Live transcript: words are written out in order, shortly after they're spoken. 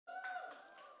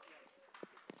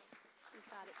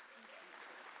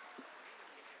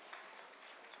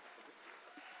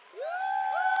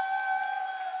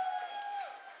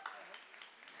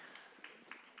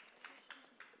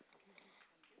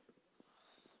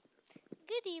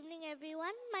Good evening,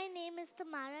 everyone. My name is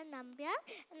Tamara Nambiar,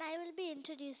 and I will be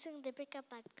introducing Deepika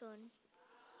Padukone.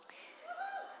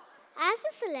 As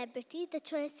a celebrity, the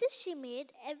choices she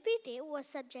made every day were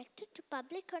subjected to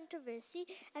public controversy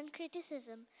and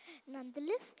criticism.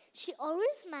 Nonetheless, she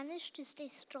always managed to stay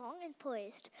strong and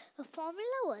poised. Her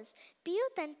formula was be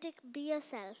authentic, be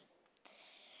yourself.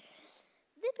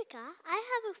 Deepika, I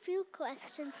have a few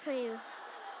questions for you.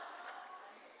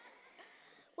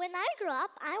 When I grew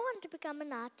up, I wanted to become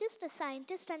an artist, a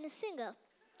scientist, and a singer.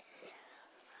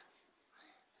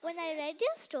 When I read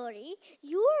your story,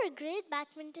 you were a great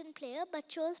badminton player but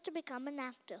chose to become an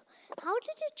actor. How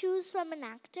did you choose from an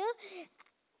actor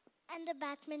and a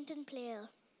badminton player?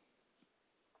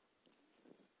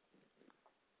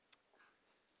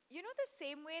 You know, the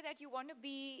same way that you want to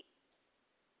be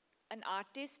an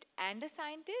artist and a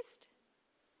scientist?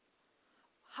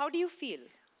 How do you feel?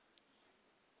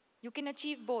 You can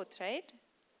achieve both, right?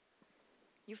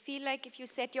 You feel like if you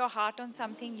set your heart on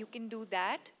something, you can do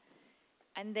that.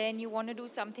 And then you want to do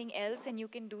something else and you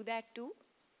can do that too.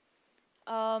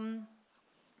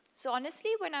 So honestly,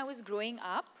 when I was growing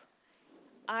up,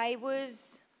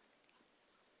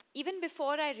 even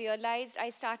before I realized, I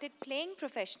started playing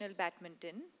professional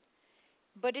badminton.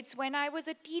 But it's when I was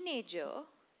a teenager,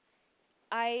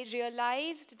 I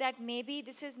realized that maybe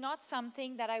this is not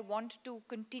something that I want to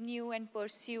continue and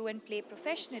pursue and play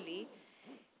professionally.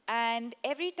 And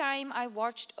every time I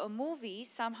watched a movie,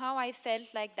 somehow I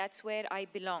felt like that's where I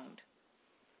belonged.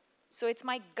 So it's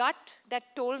my gut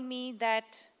that told me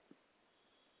that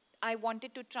I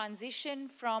wanted to transition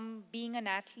from being an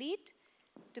athlete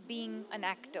to being an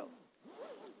actor.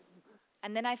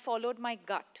 And then I followed my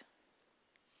gut.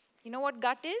 You know what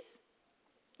gut is?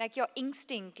 Like your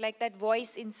instinct, like that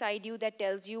voice inside you that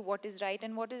tells you what is right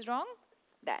and what is wrong.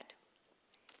 That.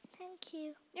 Thank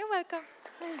you. You're welcome.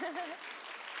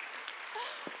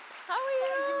 How are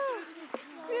you?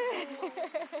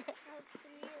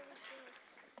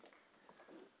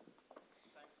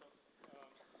 Thanks for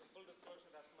full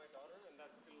disclosure, that's my daughter, and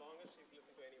that's the longest she's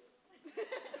listened to anyone.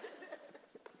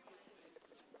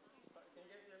 Can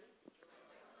you guys hear me?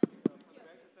 The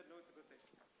guys have said no, it's a good thing.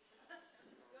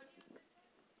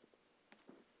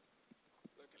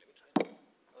 Okay, let me try.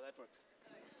 Oh, that works.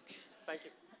 Thank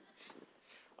you.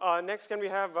 Next, can we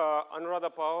have Anuradha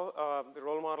Paul, the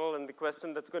role model, and the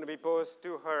question that's going to be posed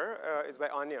to her is by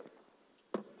Anya.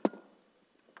 What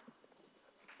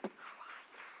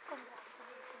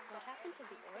happened to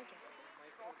the organ?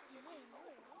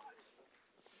 Can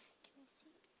I see? Please, can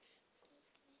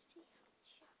I see?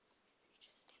 Sure. You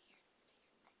just stay here.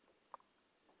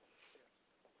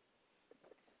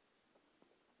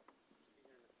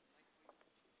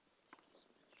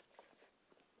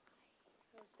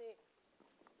 Namaste.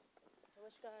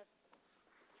 Namaskar.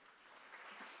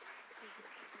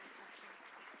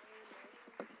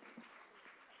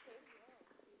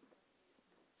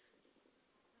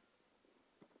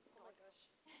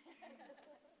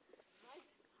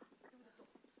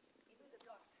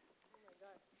 Oh my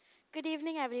gosh. Good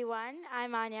evening, everyone.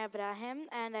 I'm Anya Ibrahim,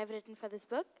 and I've written for this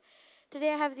book.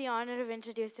 Today, I have the honor of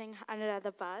introducing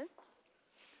Anuradha Pal.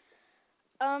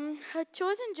 Her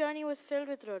chosen journey was filled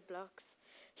with roadblocks.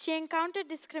 She encountered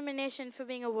discrimination for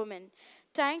being a woman,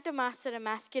 trying to master a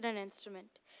masculine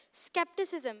instrument,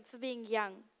 skepticism for being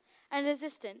young, and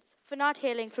resistance for not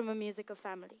hailing from a musical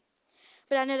family.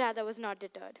 But Anuradha was not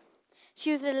deterred.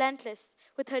 She was relentless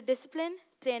with her discipline,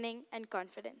 training, and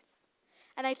confidence.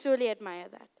 And I truly admire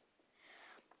that.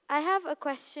 I have a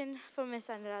question for Miss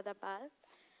Anuradha Pal,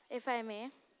 if I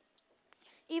may.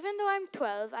 Even though I'm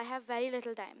 12, I have very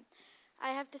little time.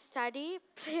 I have to study,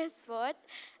 play a sport,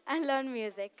 and learn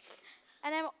music.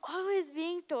 And I'm always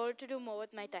being told to do more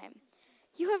with my time.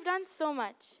 You have done so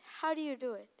much. How do you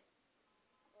do it?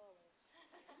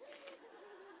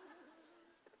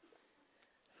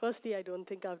 Firstly, I don't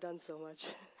think I've done so much.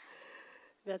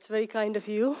 That's very kind of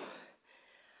you.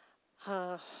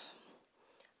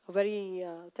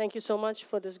 Thank you so much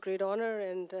for this great honor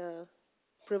and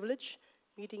privilege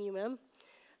meeting you, ma'am.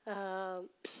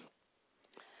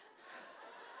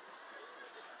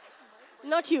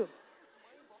 Not you.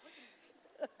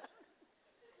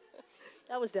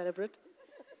 That was deliberate.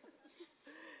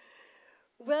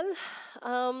 Well,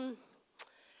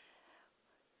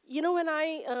 you know,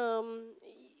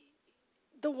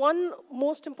 the one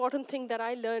most important thing that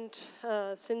I learned,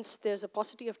 since there's a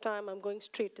paucity of time, I'm going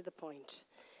straight to the point.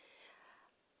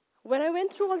 When I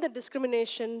went through all the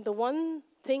discrimination, the one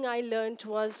thing I learned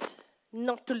was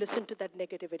not to listen to that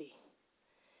negativity,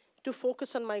 to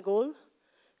focus on my goal,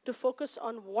 to focus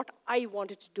on what I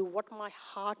wanted to do, what my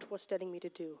heart was telling me to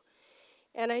do.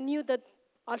 And I knew that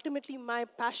ultimately my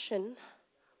passion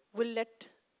will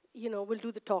will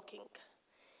do the talking.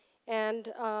 And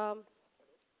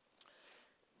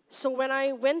so when I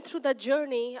went through that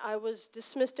journey, I was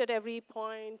dismissed at every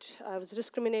point. I was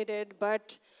discriminated,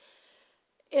 but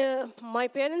my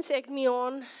parents egged me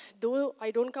on. Though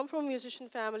I don't come from a musician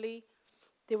family,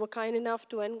 they were kind enough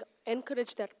to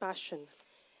encourage that passion.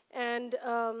 And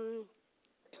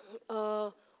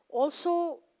also,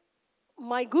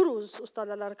 my gurus, Ustad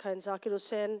Alar Khan, Zakir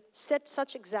Hussain, set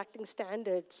such exacting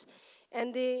standards,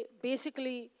 and they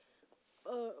basically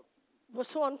were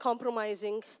so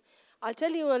uncompromising. I'll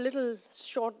tell you a little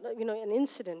short, an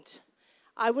incident.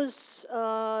 I was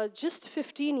just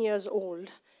 15 years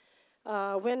old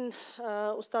when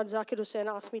Ustad Zakir Hussain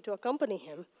asked me to accompany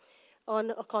him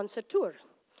on a concert tour.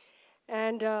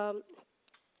 And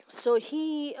so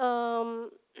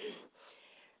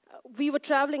we were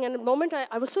traveling, and the moment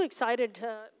I was so excited,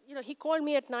 he called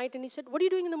me at night and he said, "What are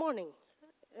you doing in the morning?"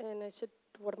 And I said,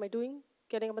 "What am I doing?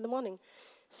 Getting up in the morning."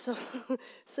 So,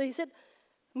 so he said,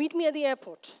 "Meet me at the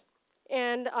airport."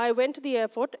 And I went to the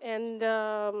airport, and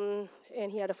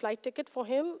he had a flight ticket for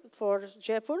him for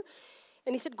Jaipur.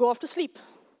 And he said, "Go off to sleep."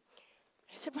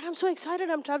 I said, "But I'm so excited,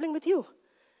 I'm traveling with you."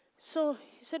 So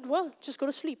he said, "Well, just go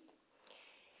to sleep."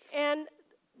 And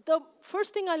the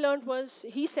first thing I learned was,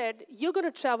 he said, "You're going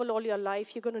to travel all your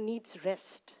life, you're going to need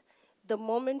rest. The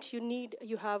moment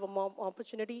you have an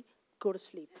opportunity, go to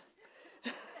sleep."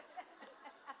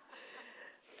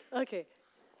 Okay.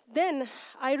 Then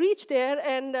I reached there,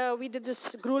 and we did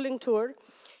this grueling tour.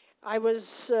 I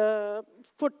was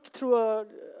put through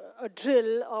a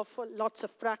drill of lots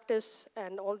of practice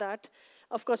and all that.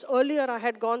 Of course, earlier I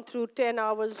had gone through 10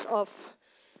 hours of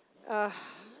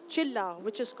Chilla,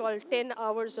 which is called 10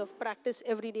 hours of practice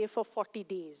every day for 40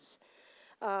 days,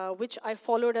 which I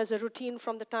followed as a routine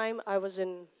from the time I was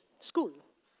in school.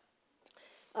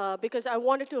 Because I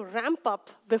wanted to ramp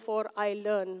up before I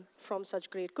learn from such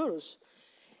great gurus.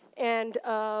 And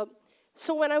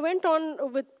so when I went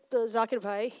on with Zakir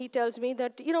Bhai, he tells me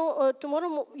that,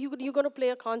 tomorrow you're going to play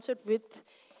a concert with,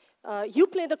 you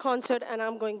play the concert and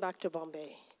I'm going back to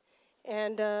Bombay.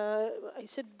 And I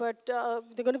said, "But there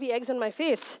are going to be eggs on my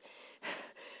face,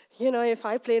 if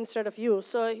I play instead of you."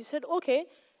 So he said, "Okay,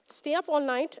 stay up all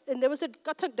night." And there was a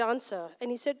Kathak dancer,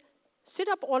 and he said, "Sit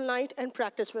up all night and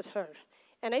practice with her."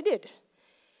 And I did.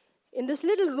 In this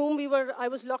little room, I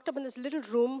was locked up in this little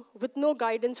room with no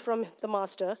guidance from the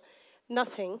master,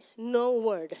 nothing, no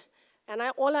word. And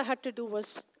all I had to do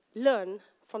was learn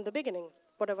from the beginning,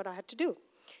 whatever I had to do.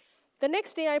 The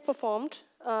next day I performed,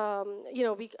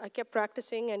 I kept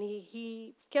practicing, and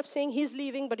he kept saying he's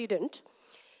leaving, but he didn't.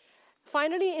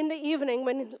 Finally, in the evening,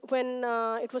 when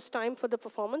it was time for the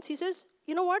performance, he says,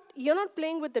 "You know what? You're not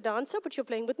playing with the dancer, but you're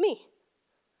playing with me."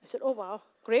 I said, "Oh, wow,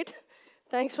 great.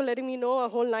 Thanks for letting me know a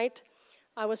whole night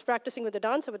I was practicing with the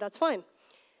dancer, but that's fine."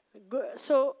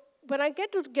 So when I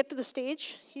get to the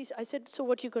stage, I said, "So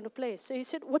what are you going to play?" So he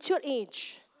said, "What's your age?"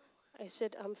 I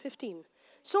said, "I'm 15.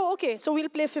 So, okay, so we'll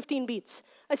play 15 beats.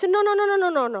 I said,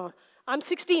 No. I'm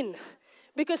 16,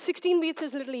 because 16 beats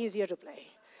is a little easier to play.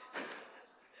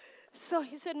 So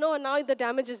he said, "No, now the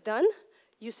damage is done.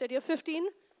 You said you're 15,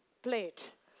 play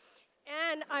it."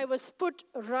 And I was put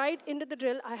right into the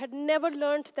drill. I had never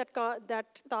learned that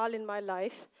tal in my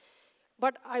life,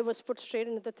 but I was put straight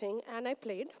into the thing, and I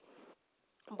played.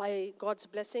 By God's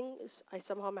blessing, I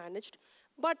somehow managed.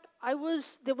 But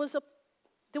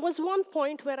there was one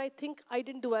point where I think I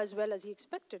didn't do as well as he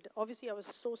expected. Obviously, I was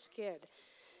so scared.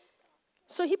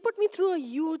 So he put me through a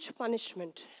huge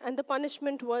punishment, and the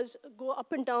punishment was go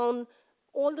up and down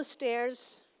all the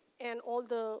stairs and all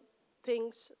the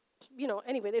things.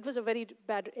 Anyway, it was a very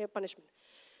bad punishment.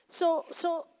 So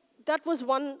that was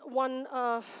one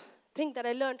thing that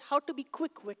I learned, how to be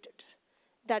quick-witted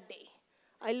that day.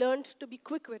 I learned to be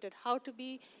quick-witted, how to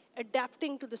be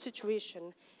adapting to the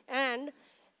situation. And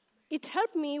it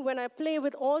helped me when I play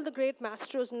with all the great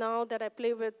maestros now that I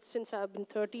play with since I've been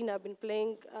 13. I've been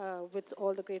playing with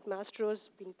all the great maestros,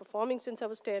 been performing since I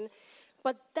was 10.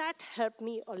 But that helped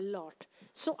me a lot.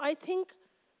 So I think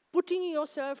putting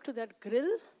yourself to that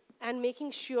grill and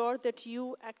making sure that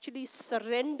you actually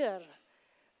surrender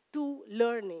to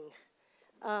learning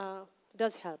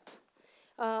does help.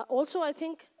 Also, I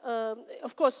think,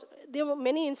 of course, there were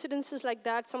many incidences like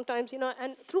that sometimes,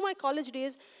 and through my college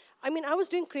days, I was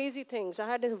doing crazy things. I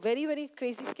had a very, very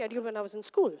crazy schedule when I was in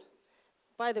school.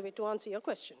 By the way, to answer your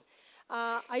question,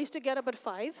 I used to get up at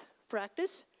 5,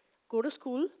 practice, go to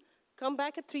school, come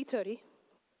back at 3:30.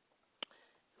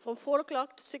 From 4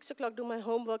 o'clock to 6 o'clock, do my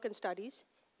homework and studies.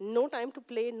 No time to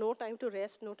play, no time to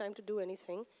rest, no time to do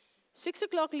anything. 6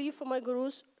 o'clock, leave for my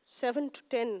gurus, 7 to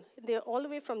 10, they're all the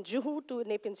way from Juhu to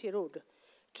Nepean Sea Road,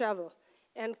 travel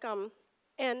and come,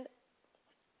 and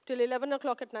till 11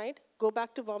 o'clock at night, go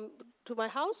back to my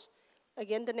house,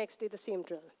 again the next day the same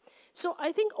drill. So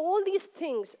I think all these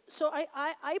things, so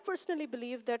I personally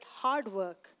believe that hard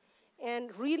work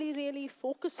and really, really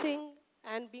focusing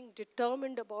and being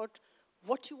determined about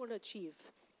what you want to achieve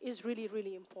is really,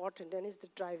 really important and is the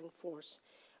driving force.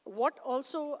 What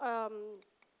also,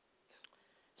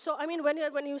 so I mean,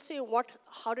 when you say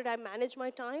how did I manage my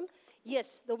time?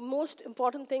 Yes, the most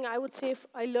important thing I would say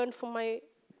I learned from my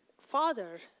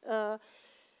father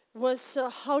was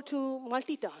how to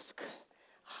multitask,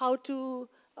 how to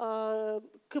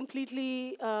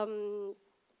completely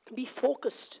be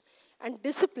focused and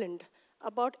disciplined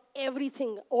about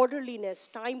everything, orderliness,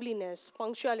 timeliness,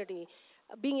 punctuality,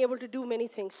 being able to do many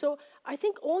things. So I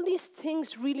think all these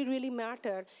things really, really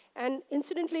matter. And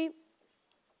incidentally,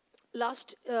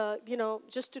 last,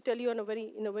 just to tell you on a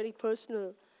very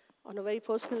personal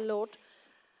note,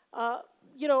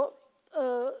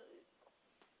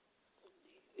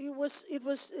 it was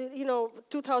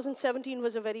 2017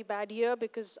 was a very bad year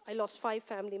because I lost 5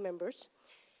 family members.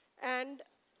 And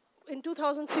in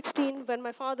 2016, when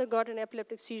my father got an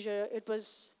epileptic seizure, it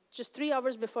was just 3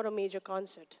 hours before a major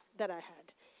concert that I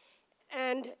had.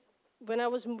 And when I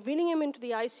was wheeling him into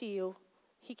the ICU,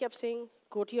 he kept saying,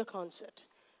 go to your concert.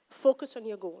 Focus on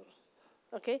your goal,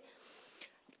 okay?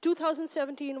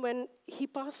 2017, when he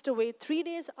passed away, 3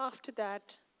 days after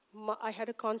that, I had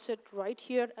a concert right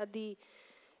here at the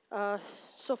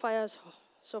Sophia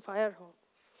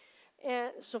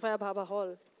Bhabha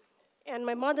Hall. And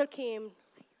my mother came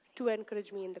to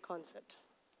encourage me in the concert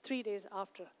 3 days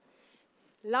after.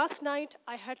 Last night,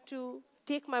 I had to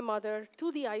take my mother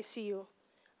to the ICU.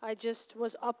 I just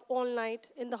was up all night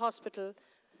in the hospital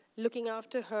looking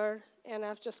after her, and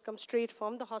I've just come straight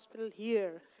from the hospital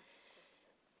here.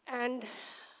 And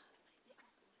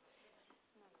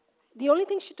the only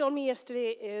thing she told me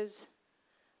yesterday is,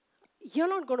 you're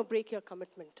not going to break your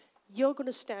commitment. You're going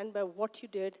to stand by what you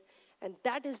did, and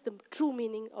that is the true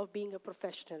meaning of being a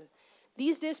professional.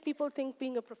 These days, people think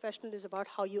being a professional is about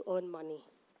how you earn money.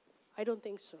 I don't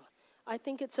think so. I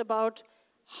think it's about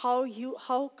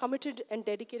how committed and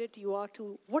dedicated you are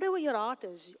to whatever your art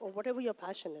is or whatever your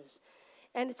passion is.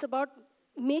 And it's about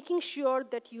making sure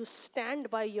that you stand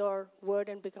by your word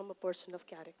and become a person of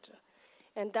character.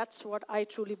 And that's what I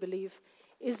truly believe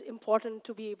is important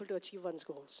to be able to achieve one's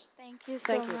goals. Thank you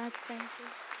so much. Thank you.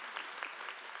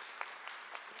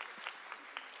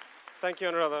 Thank you,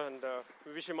 Anuradha, and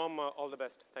we wish your mom all the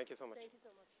best. Thank you so much. Thank you so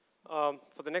much.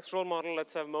 For the next role model,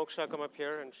 let's have Moksha come up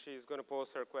here, and she's going to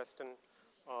pose her question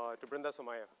to Brinda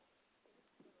Somaya.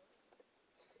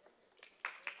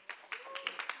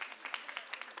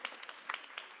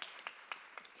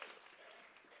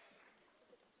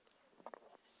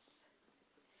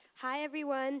 Hi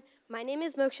everyone, my name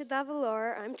is Moksha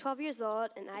Davalor. I'm 12 years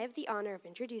old and I have the honor of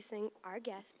introducing our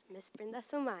guest, Miss Brinda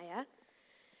Somaya.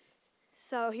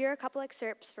 So here are a couple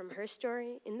excerpts from her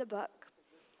story in the book.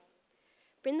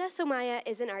 Brinda Somaya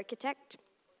is an architect.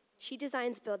 She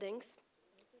designs buildings.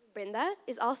 Brinda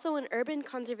is also an urban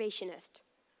conservationist.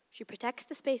 She protects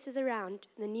the spaces around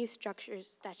the new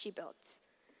structures that she builds.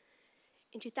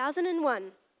 In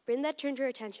 2001, Brinda turned her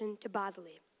attention to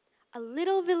Badali, a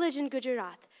little village in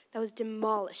Gujarat that was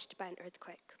demolished by an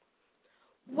earthquake.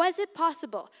 Was it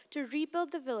possible to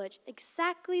rebuild the village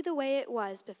exactly the way it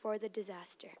was before the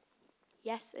disaster?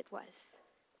 Yes, it was.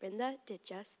 Brinda did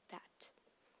just that.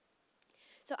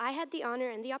 So I had the honor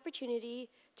and the opportunity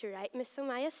to write Miss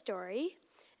Somaya's story,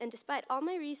 and despite all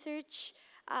my research,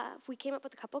 we came up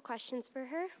with a couple questions for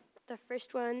her. The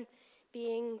first one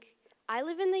being, I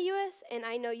live in the US and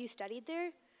I know you studied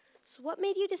there. So what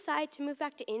made you decide to move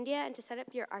back to India and to set up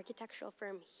your architectural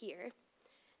firm here?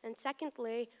 And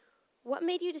secondly, what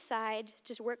made you decide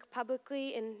to work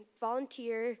publicly and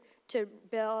volunteer to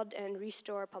build and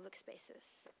restore public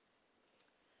spaces?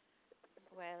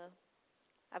 Well,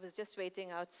 I was just waiting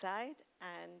outside,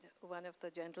 and one of the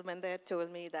gentlemen there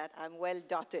told me that I'm well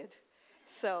dotted.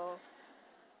 So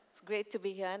it's great to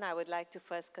be here, and I would like to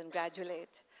first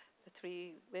congratulate the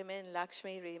 3 women,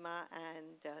 Lakshmi, Reema,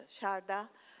 and Sarada,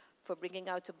 for bringing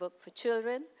out a book for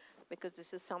children, because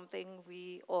this is something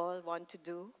we all want to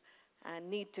do and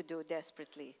need to do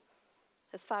desperately.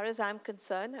 As far as I'm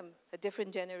concerned, I'm a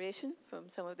different generation from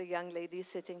some of the young ladies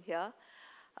sitting here.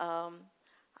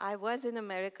 I was in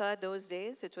America those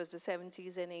days. It was the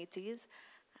 70s and 80s,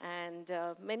 and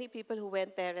many people who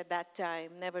went there at that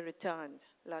time never returned.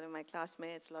 A lot of my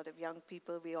classmates, a lot of young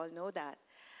people, we all know that.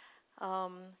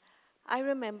 I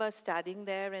remember studying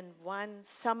there, and one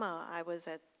summer I was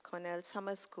at Cornell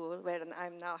Summer School, where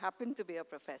I'm now happen to be a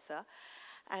professor.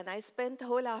 And I spent the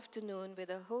whole afternoon with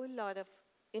a whole lot of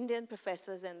Indian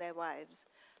professors and their wives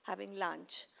having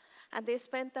lunch. And they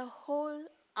spent the whole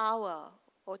hour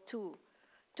or two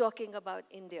talking about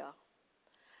India.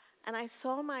 And I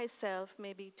saw myself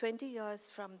maybe 20 years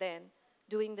from then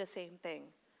doing the same thing.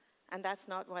 And that's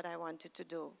not what I wanted to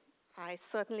do. I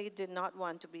certainly did not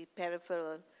want to be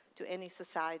peripheral to any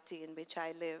society in which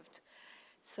I lived.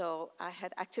 So I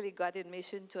had actually got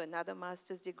admission to another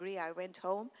master's degree. I went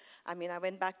home. I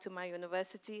went back to my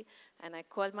university, and I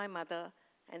called my mother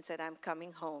and said, I'm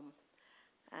coming home.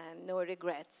 And no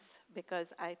regrets,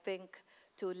 because I think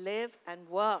to live and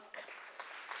work,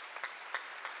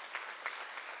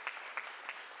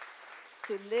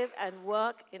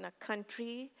 in a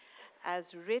country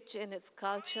as rich in its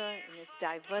culture, in its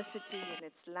diversity, in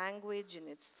its language, in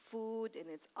its food, in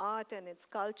its art and its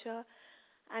culture,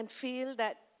 and feel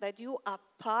that you are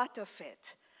part of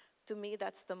it. To me,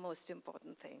 that's the most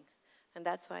important thing. And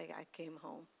that's why I came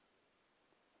home.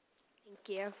 Thank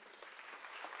you.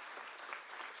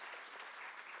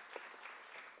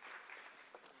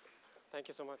 Thank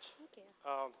you so much. Thank you.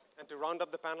 And to round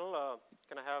up the panel,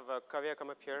 can I have Kavya come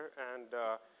up here and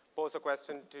pose a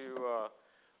question to,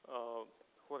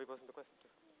 who are we posing the question to?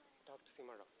 Dr.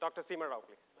 Seema Rao. Dr. Seema Rao,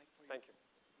 please. Thank you.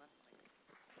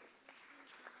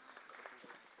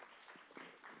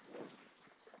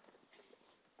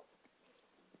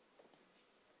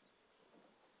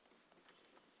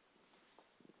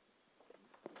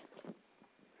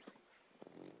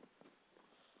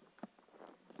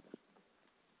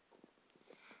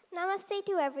 Namaste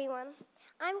to everyone.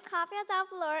 I'm Kavya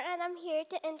Tavalor and I'm here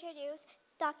to introduce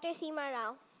Dr. Seema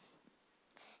Rao.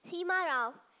 Seema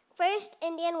Rao, first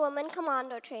Indian woman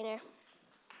commando trainer.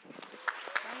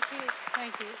 Thank you.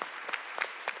 Thank you.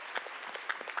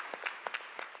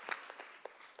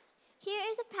 Here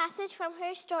is a passage from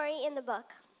her story in the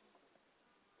book.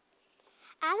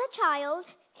 As a child,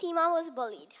 Seema was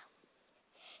bullied.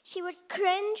 She would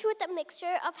cringe with a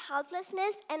mixture of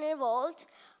helplessness and revolt,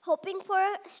 hoping for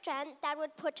a strength that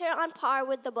would put her on par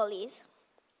with the bullies.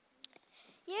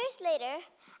 Years later,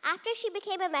 after she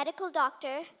became a medical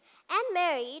doctor and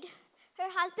married, her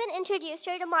husband introduced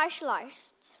her to martial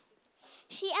arts.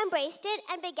 She embraced it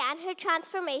and began her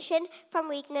transformation from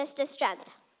weakness to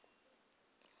strength.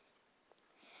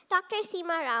 Dr.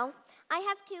 Seema Rao, I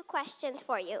have 2 questions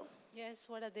for you. Yes,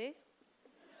 what are they?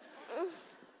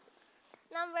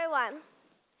 Number 1,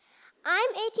 I'm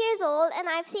 8 years old and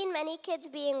I've seen many kids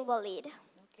being bullied.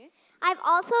 Okay. I've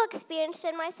also experienced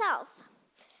it myself.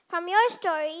 From your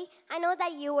story, I know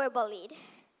that you were bullied.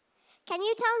 Can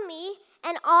you tell me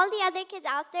and all the other kids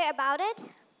out there about it?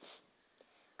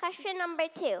 Question number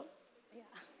 2. Yeah.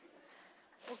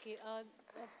 Okay.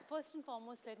 First and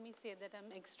foremost, let me say that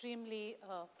I'm extremely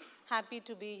happy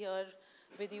to be here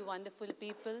with you wonderful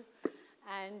people.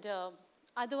 And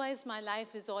otherwise, my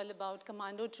life is all about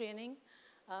commando training.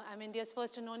 I'm India's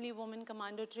first and only woman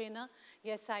commando trainer.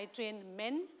 Yes, I train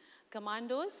men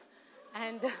commandos.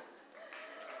 And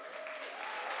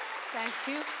thank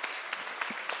you.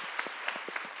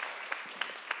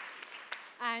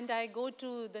 And I go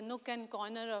to the nook and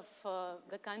corner of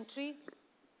the country.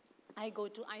 I go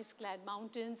to ice-clad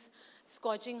mountains,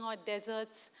 scorching hot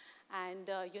deserts, and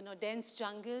dense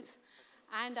jungles,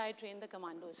 and I train the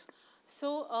commandos.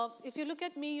 So if you look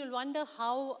at me, you'll wonder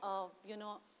how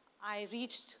I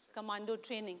reached commando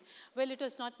training. Well, it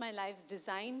was not my life's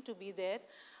design to be there.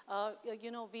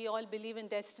 We all believe in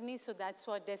destiny, so that's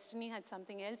what destiny had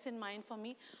something else in mind for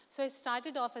me. So I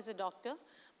started off as a doctor,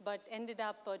 but ended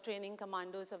up training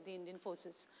commandos of the Indian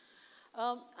forces.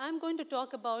 I'm going to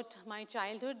talk about my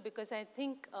childhood because I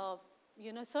think,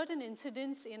 certain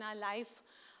incidents in our life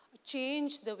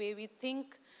change the way we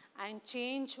think and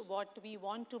change what we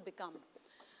want to become.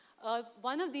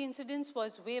 One of the incidents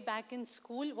was way back in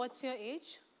school. What's your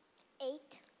age? 8.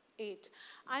 8.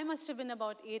 I must have been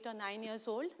about 8 or 9 years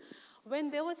old when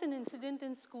there was an incident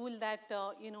in school that,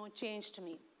 changed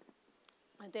me.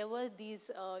 There were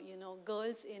these,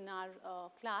 girls in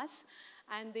our class,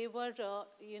 and they were,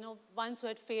 ones who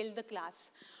had failed the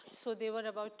class. So they were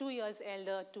about 2 years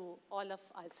elder to all of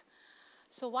us.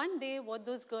 So one day, what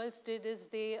those girls did is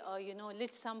they,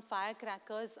 lit some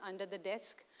firecrackers under the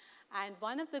desk, and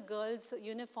one of the girls'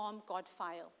 uniform caught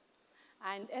fire.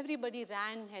 And everybody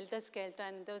ran helter-skelter,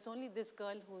 and there was only this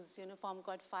girl whose uniform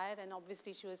caught fire, and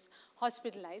obviously she was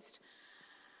hospitalized.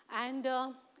 And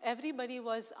everybody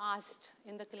was asked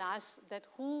in the class that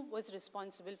who was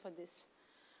responsible for this.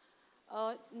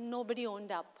 Nobody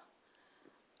owned up.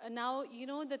 Now,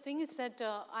 the thing is that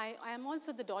I am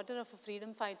also the daughter of a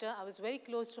freedom fighter. I was very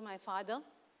close to my father.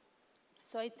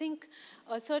 So I think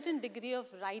a certain degree of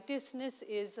righteousness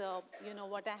is,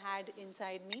 what I had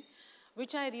inside me,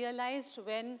 which I realized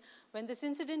when this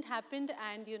incident happened,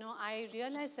 and, I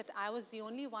realized that I was the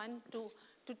only one to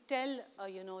tell,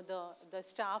 the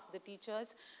staff, the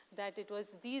teachers, that it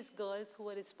was these girls who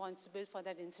were responsible for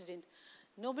that incident.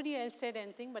 Nobody else said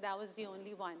anything, but I was the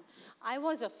only one. I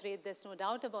was afraid, there's no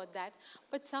doubt about that,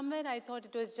 but somewhere I thought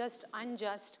it was just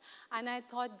unjust, and I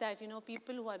thought that,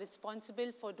 people who are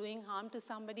responsible for doing harm to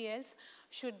somebody else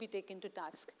should be taken to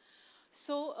task.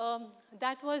 So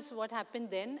that was what happened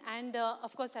then, and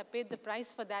of course I paid the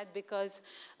price for that because,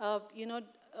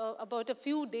 about a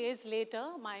few days later,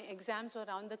 my exams were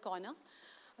around the corner.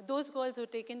 Those girls were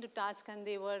taken to task and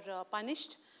they were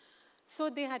punished. So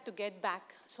they had to get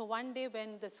back. So one day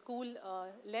when the school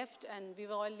left and we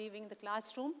were all leaving the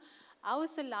classroom, I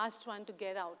was the last one to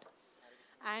get out.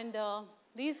 And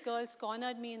these girls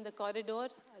cornered me in the corridor.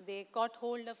 They caught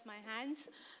hold of my hands.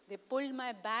 They pulled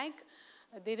my bag.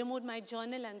 They removed my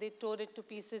journal and they tore it to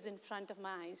pieces in front of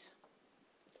my eyes.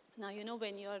 Now,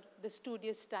 when you're the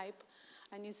studious type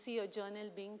and you see your journal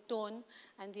being torn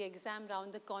and the exam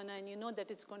round the corner and you know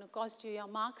that it's going to cost you your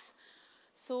marks.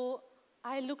 So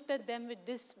I looked at them with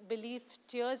disbelief,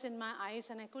 tears in my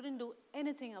eyes, and I couldn't do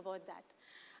anything about that.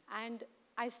 And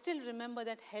I still remember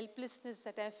that helplessness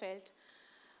that I felt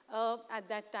at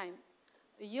that time.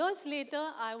 Years later,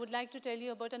 I would like to tell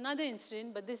you about another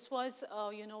incident, but this was,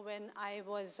 when I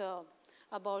was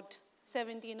about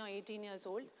 17 or 18 years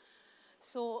old.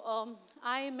 So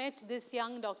I met this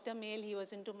young Dr. Male. He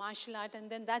was into martial art, and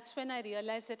then that's when I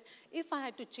realized that if I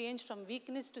had to change from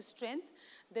weakness to strength,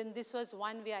 then this was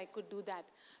one way I could do that.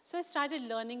 So I started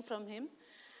learning from him,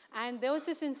 and there was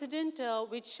this incident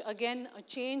which again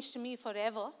changed me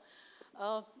forever.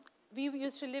 We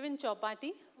used to live in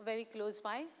Chowpatty, very close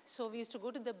by, so we used to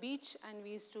go to the beach and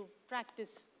we used to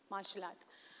practice martial art.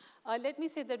 Let me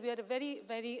say that we are a very,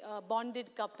 very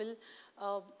bonded couple.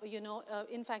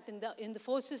 In fact, in the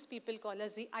forces, people call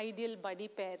us the ideal buddy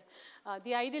pair.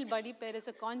 The ideal buddy pair is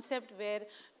a concept where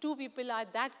two people are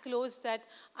that close that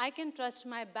I can trust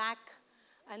my back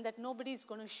and that nobody is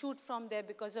going to shoot from there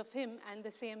because of him, and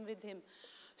the same with him.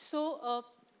 So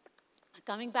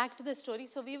coming back to the story,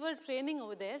 so we were training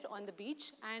over there on the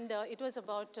beach, and it was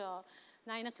about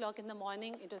 9 o'clock in the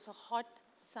morning. It was a hot,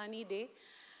 sunny day.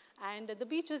 And the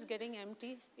beach was getting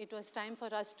empty. It was time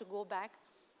for us to go back.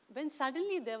 When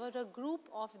suddenly there were a group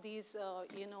of these,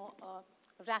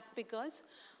 rat pickers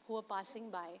who were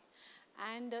passing by.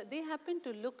 And they happened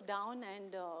to look down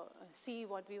and see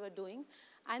what we were doing.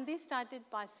 And they started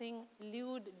passing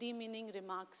lewd, demeaning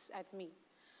remarks at me.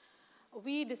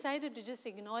 We decided to just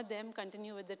ignore them,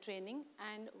 continue with the training.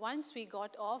 And once we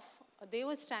got off, they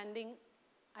were standing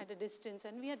at a distance,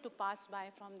 and we had to pass by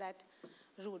from that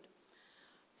route.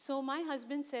 So my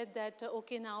husband said that,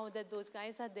 okay, now that those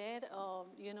guys are there,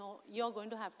 you're going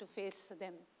to have to face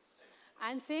them.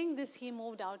 And saying this, he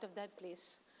moved out of that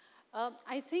place.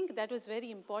 I think that was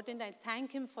very important. I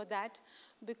thank him for that,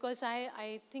 because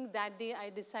I think that day I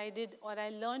decided, or I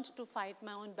learned to fight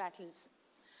my own battles.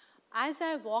 As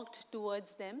I walked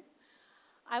towards them,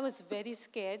 I was very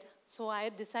scared. So I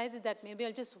decided that maybe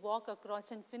I'll just walk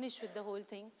across and finish with the whole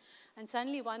thing. And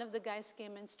suddenly one of the guys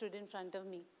came and stood in front of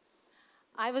me.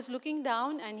 I was looking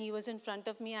down and he was in front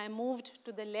of me. I moved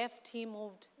to the left, he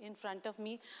moved in front of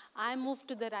me. I moved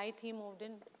to the right, he moved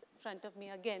in front of me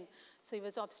again. So he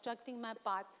was obstructing my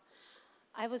path.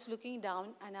 I was looking down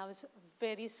and I was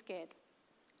very scared.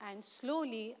 And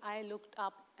slowly I looked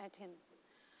up at him.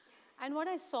 And what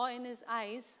I saw in his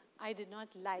eyes, I did not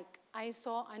like. I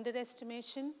saw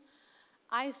underestimation.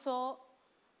 I saw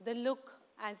the look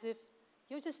as if,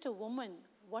 you're just a woman.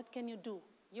 What can you do?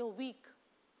 You're weak.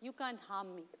 You can't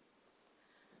harm me.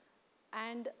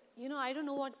 And, I don't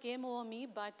know what came over me,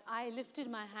 but I lifted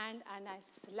my hand and I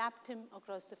slapped him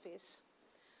across the face.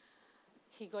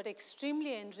 He got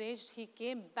extremely enraged. He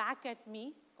came back at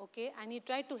me, okay, and he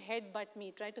tried to headbutt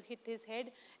me, tried to hit his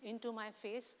head into my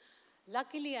face.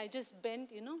 Luckily, I just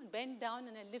bent down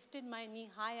and I lifted my knee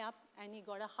high up, and he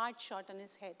got a hard shot on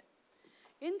his head.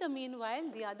 In the meanwhile,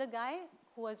 the other guy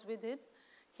who was with him,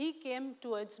 he came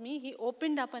towards me. He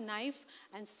opened up a knife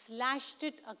and slashed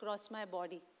it across my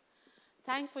body.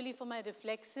 Thankfully for my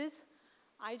reflexes,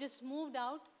 I just moved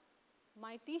out.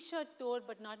 My t-shirt tore,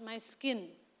 but not my skin.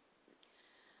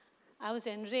 I was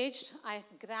enraged. I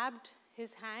grabbed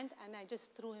his hand and I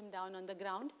just threw him down on the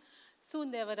ground.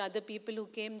 Soon there were other people who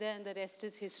came there, and the rest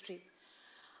is history.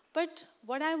 But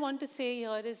what I want to say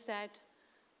here is that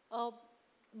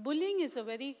bullying is a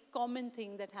very common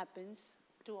thing that happens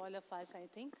to all of us, I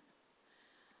think.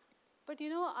 But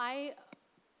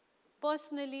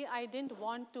personally, I didn't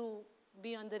want to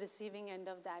be on the receiving end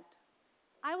of that.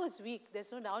 I was weak,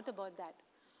 there's no doubt about that.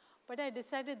 But I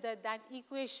decided that that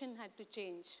equation had to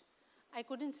change. I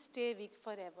couldn't stay weak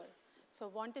forever. So I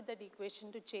wanted that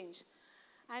equation to change.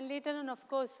 And later on, of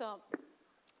course,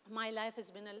 my life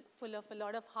has been full of a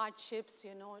lot of hardships,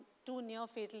 2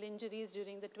 near-fatal injuries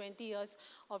during the 20 years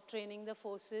of training the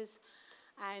forces,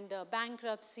 and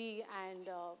bankruptcy, and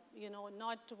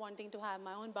not wanting to have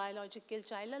my own biological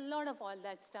child, a lot of all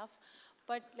that stuff.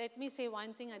 But let me say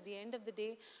one thing at the end of the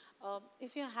day,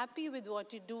 if you're happy with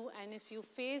what you do, and if you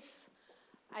face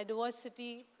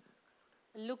adversity,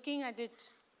 looking at it,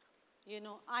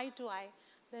 eye to eye,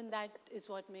 then that is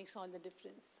what makes all the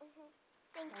difference.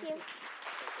 Thank you.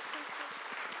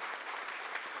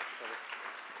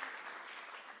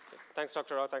 Thanks,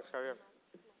 Dr. Rao. Thanks, Kavya.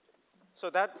 So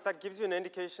that gives you an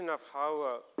indication of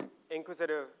how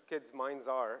inquisitive kids' minds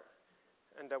are.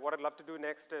 And what I'd love to do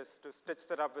next is to stitch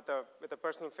that up with a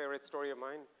personal favorite story of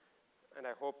mine. And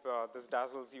I hope this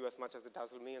dazzles you as much as it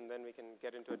dazzled me, and then we can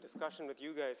get into a discussion with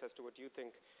you guys as to what you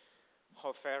think,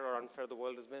 how fair or unfair the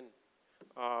world has been.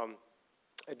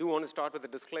 I do want to start with a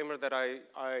disclaimer that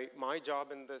my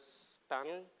job in this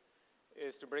panel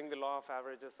is to bring the law of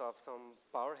averages of some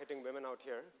power-hitting women out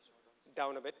here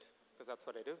down a bit, because that's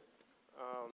what I do.